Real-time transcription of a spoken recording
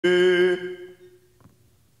Please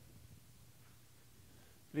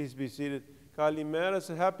be seated. Kalimera,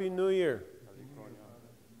 a Happy New Year.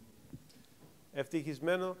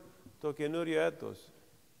 Ευτυχισμένο το καινούριο έτος.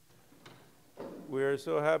 We are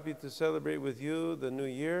so happy to celebrate with you the new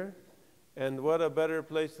year, and what a better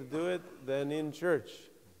place to do it than in church.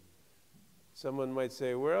 Someone might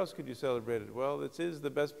say, where else could you celebrate it? Well, this is the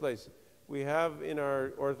best place. We have in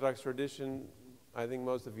our Orthodox tradition, I think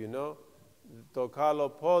most of you know, to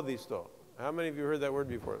kalopodisto. How many of you heard that word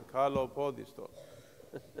before? Kalopodisto.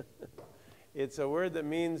 It's a word that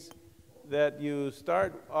means that you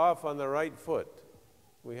start off on the right foot.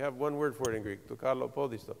 We have one word for it in Greek, to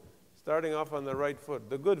kalopodisto. Starting off on the right foot.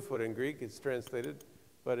 The good foot in Greek, it's translated,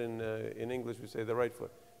 but in English we say the right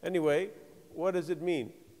foot. Anyway, what does it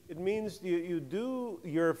mean? It means you do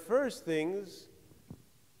your first things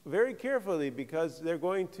very carefully because they're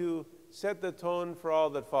going to set the tone for all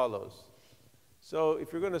that follows. So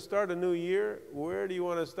if you're going to start a new year, where do you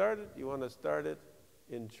want to start it? You want to start it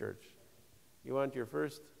in church. You want your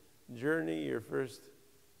first journey, your first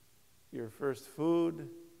food,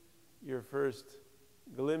 your first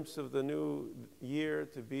glimpse of the new year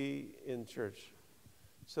to be in church.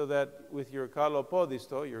 So that with your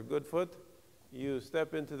kalopodisto, your good foot, you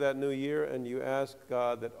step into that new year and you ask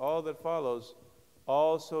God that all that follows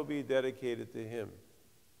also be dedicated to Him.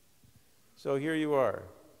 So here you are.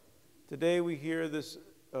 Today we hear this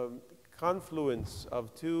confluence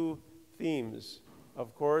of two themes.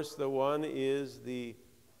 Of course, the one is the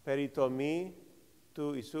peritomi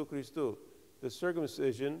tu Isu Christou, the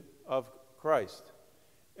circumcision of Christ.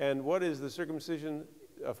 And what is the circumcision?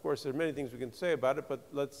 Of course, there are many things we can say about it, but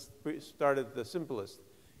let's start at the simplest.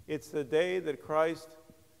 It's the day that Christ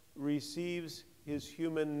receives his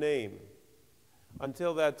human name.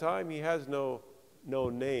 Until that time, he has no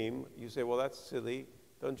name. You say, well, that's silly.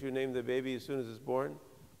 Don't you name the baby as soon as it's born?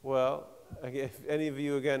 Well, if any of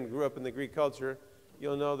you, again, grew up in the Greek culture,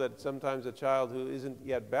 you'll know that sometimes a child who isn't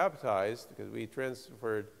yet baptized, because we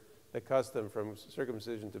transferred the custom from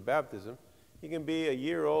circumcision to baptism, he can be a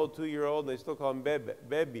year old, 2 year old, and they still call him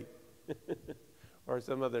baby, or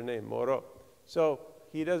some other name, moro. So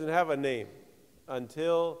he doesn't have a name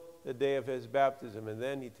until the day of his baptism, and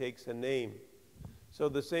then he takes a name. So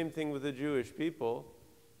the same thing with the Jewish people.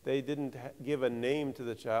 They didn't give a name to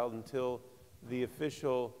the child until the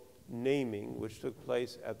official naming, which took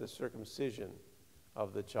place at the circumcision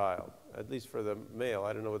of the child, at least for the male.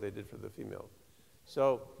 I don't know what they did for the female.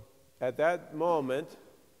 So at that moment,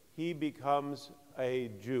 he becomes a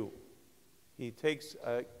Jew. He takes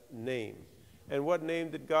a name. And what name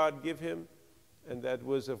did God give him? And that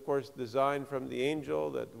was, of course, designed from the angel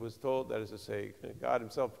that was told, that is to say, God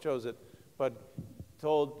himself chose it, but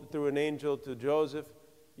told through an angel to Joseph,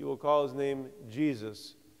 you will call his name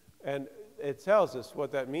Jesus. And it tells us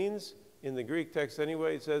what that means. In the Greek text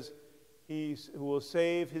anyway, it says, he who will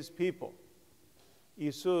save his people.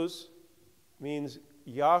 Isus means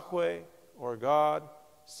Yahweh or God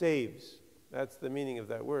saves. That's the meaning of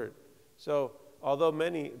that word. So although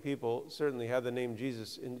many people certainly had the name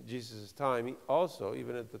Jesus in Jesus' time, he also,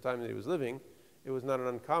 even at the time that he was living, it was not an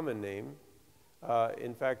uncommon name.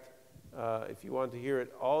 In fact, if you want to hear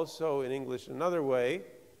it also in English another way,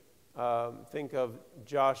 think of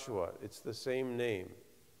Joshua. It's the same name.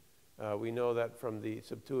 We know that from the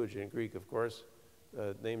Septuagint Greek, of course.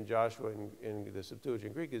 The name Joshua in the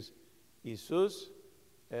Septuagint Greek is Isus,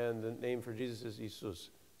 and the name for Jesus is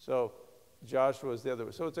Isus. So Joshua is the other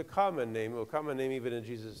way. So it's a common name even in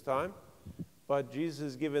Jesus' time. But Jesus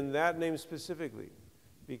is given that name specifically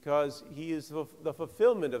because he is the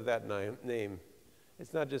fulfillment of that name.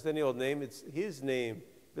 It's not just any old name, it's his name.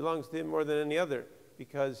 It belongs to him more than any other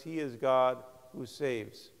because he is God who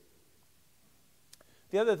saves.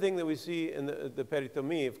 The other thing that we see in the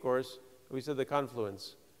peritomy, of course, we said the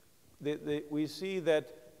confluence. We see that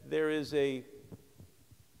there is an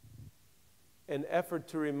effort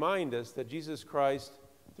to remind us that Jesus Christ,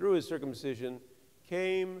 through his circumcision,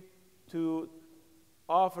 came to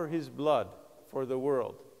offer his blood for the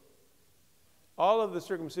world. All of the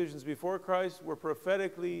circumcisions before Christ were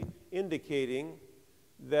prophetically indicating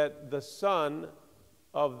that the Son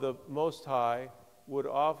of the Most High would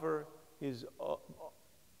offer his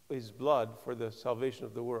blood for the salvation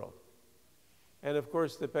of the world. And of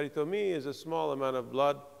course, the peritomy is a small amount of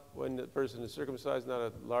blood when the person is circumcised, not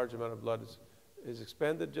a large amount of blood is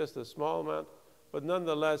expended, just a small amount, but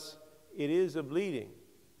nonetheless, it is a bleeding.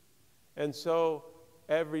 And so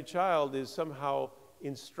every child is somehow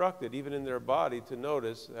instructed, even in their body, to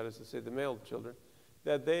notice, that is to say the male children,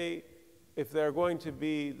 that if they're going to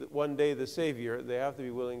be one day the Savior, they have to be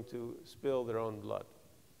willing to spill their own blood.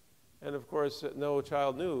 And of course, no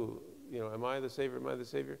child knew, am I the Savior, am I the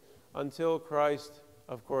Savior? Until Christ,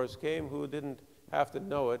 of course, came, who didn't have to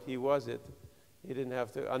know it, he was it. He didn't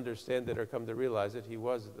have to understand it or come to realize it, he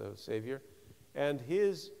was the Savior. And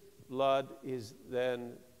his blood is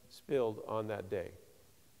then spilled on that day.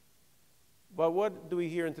 But what do we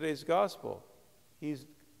hear in today's gospel? He's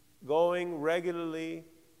going regularly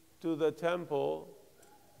to the temple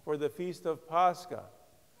for the Feast of Pascha.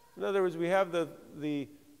 In other words, we have the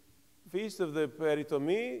Feast of the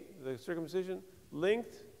Peritomii, the circumcision,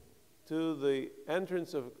 linked to the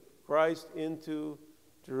entrance of Christ into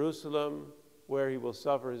Jerusalem, where he will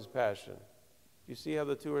suffer his passion. You see how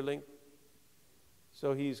the two are linked?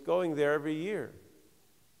 So he's going there every year.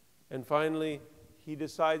 And finally, he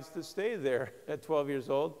decides to stay there at 12 years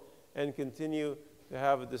old and continue to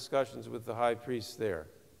have discussions with the high priest there.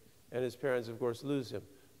 And his parents, of course, lose him.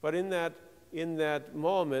 But in that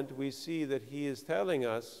moment, we see that he is telling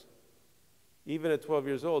us, even at 12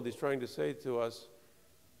 years old, he's trying to say to us,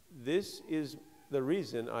 this is the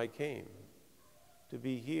reason I came, to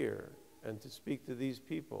be here and to speak to these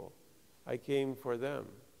people. I came for them,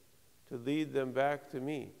 to lead them back to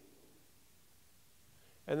me.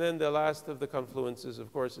 And then the last of the confluences,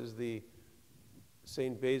 of course, is the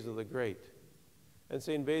St. Basil the Great. And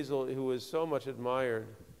St. Basil, who was so much admired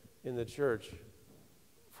in the church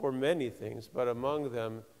for many things, but among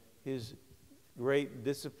them his great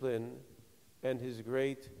discipline and his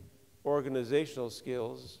great organizational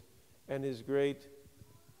skills and his great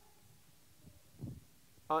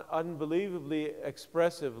unbelievably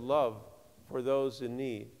expressive love for those in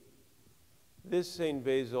need. This St.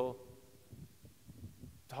 Basil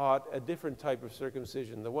taught a different type of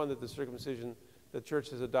circumcision, the one that the circumcision the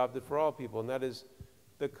church has adopted for all people, and that is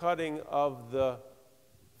the cutting of the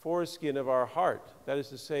foreskin of our heart. That is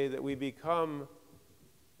to say that we become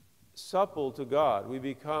supple to God. We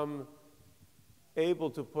become able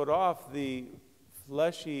to put off the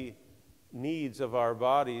fleshy needs of our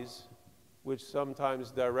bodies, which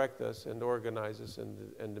sometimes direct us and organize us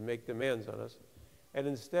and to make demands on us, and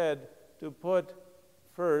instead to put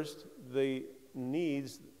first the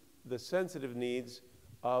needs, the sensitive needs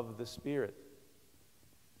of the Spirit.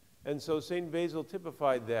 And so St. Basil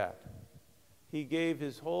typified that. He gave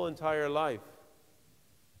his whole entire life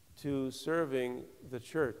to serving the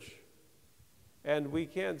church. And we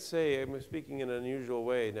can't say, I'm speaking in an unusual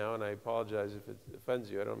way now, and I apologize if it offends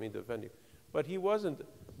you, I don't mean to offend you, but he wasn't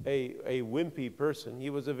a wimpy person. He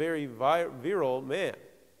was a very virile man.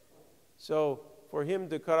 So for him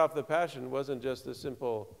to cut off the passion wasn't just a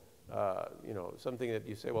simple, something that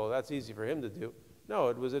you say, well, that's easy for him to do. No,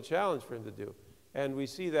 it was a challenge for him to do. And we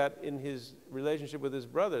see that in his relationship with his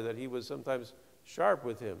brother, that he was sometimes sharp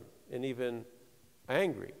with him and even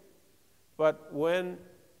angry. But when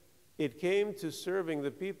it came to serving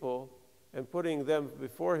the people and putting them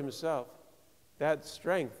before himself, that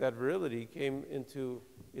strength, that virility came into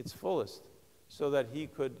its fullest so that he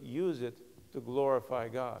could use it to glorify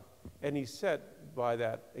God. And he set, by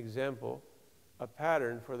that example, a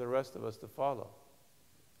pattern for the rest of us to follow.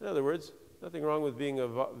 In other words, nothing wrong with being a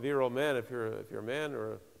virile man if you're a man,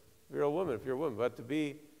 or a virile woman if you're a woman, but to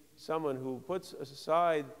be someone who puts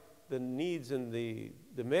aside the needs and the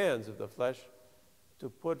demands of the flesh to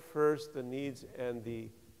put first the needs and the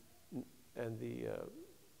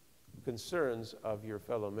concerns of your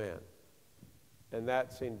fellow man. And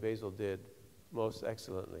that St. Basil did most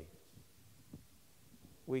excellently.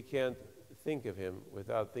 We can't think of him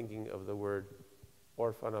without thinking of the word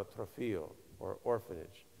orphanotrophio, or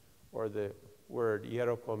orphanage, or the word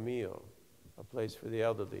hierokomio, a place for the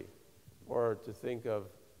elderly, or to think of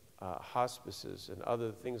hospices and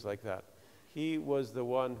other things like that. He was the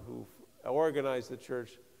one who organized the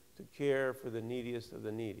church to care for the neediest of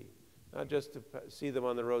the needy, not just to see them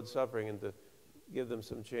on the road suffering and to give them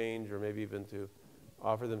some change or maybe even to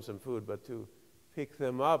offer them some food, but to pick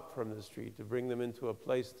them up from the street, to bring them into a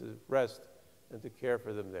place to rest and to care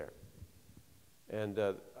for them there. And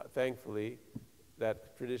thankfully,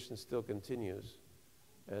 that tradition still continues.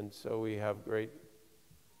 And so we have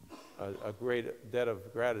a great debt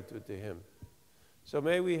of gratitude to him. So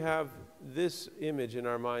may we have this image in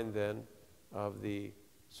our mind then of the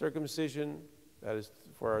circumcision, that is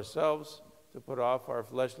for ourselves, to put off our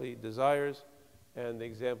fleshly desires, and the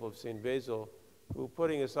example of St. Basil, who,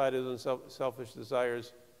 putting aside his own selfish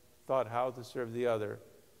desires, thought how to serve the other,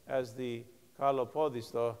 as the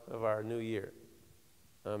kalopodisto of our new year.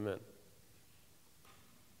 Amen.